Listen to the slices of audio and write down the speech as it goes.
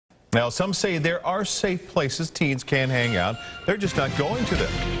Now, some say there are safe places teens can hang out. They're just not going to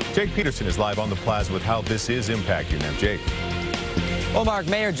them. Jake Peterson is live on the plaza with how this is impacting them. Jake. Well, Mark,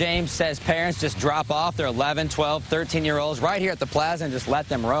 Mayor James says parents just drop off their 11, 12, 13-year-olds right here at the plaza and just let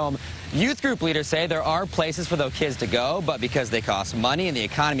them roam. Youth group leaders say there are places for those kids to go, but because they cost money and the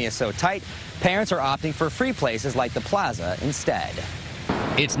economy is so tight, parents are opting for free places like the plaza instead.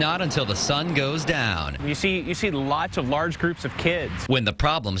 It's not until the sun goes down. You see lots of large groups of kids. When the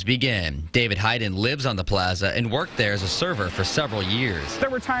problems begin. David Hayden lives on the plaza and worked there as a server for several years. There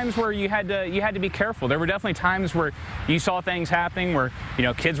were times where you had to be careful. There were definitely times where you saw things happening where,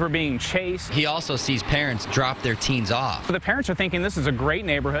 kids were being chased. He also sees parents drop their teens off. So the parents are thinking this is a great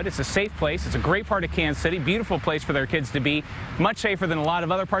neighborhood. It's a safe place. It's a great part of Kansas City. Beautiful place for their kids to be. Much safer than a lot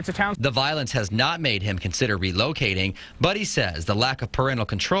of other parts of town. The violence has not made him consider relocating, but he says the lack of parental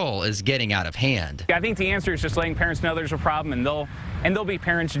control is getting out of hand. I think the answer is just letting parents know there's a problem, and they'll be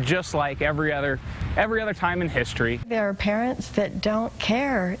parents just like every other time in history. There are parents that don't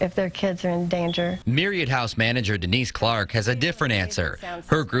care if their kids are in danger. Myriad House manager Denise Clark has a different answer.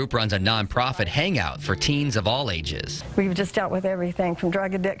 Her group runs a nonprofit hangout for teens of all ages. We've just dealt with everything from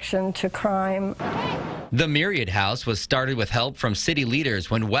drug addiction to crime. The Myriad House was started with help from city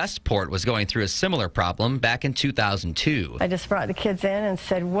leaders when Westport was going through a similar problem back in 2002. I just brought the kids in and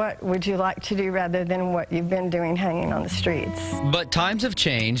said, what would you like to do rather than what you've been doing hanging on the streets? But times have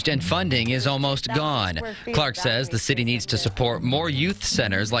changed and funding is almost gone. Clark says the city needs to support more youth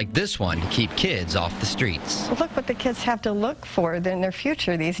centers like this one to keep kids off the streets. Look what the kids have to look for in their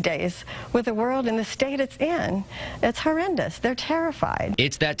future these days with the world and the state it's in. It's horrendous. They're terrified.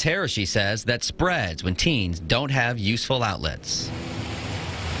 It's that terror, she says, that spreads when teens don't have useful outlets.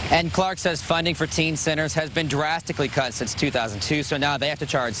 And Clark says funding for teen centers has been drastically cut since 2002, so now they have to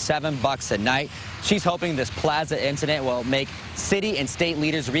charge $7 a night. She's hoping this plaza incident will make city and state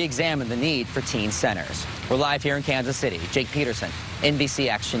leaders re-examine the need for teen centers. We're live here in Kansas City. Jake Peterson, NBC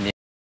Action News.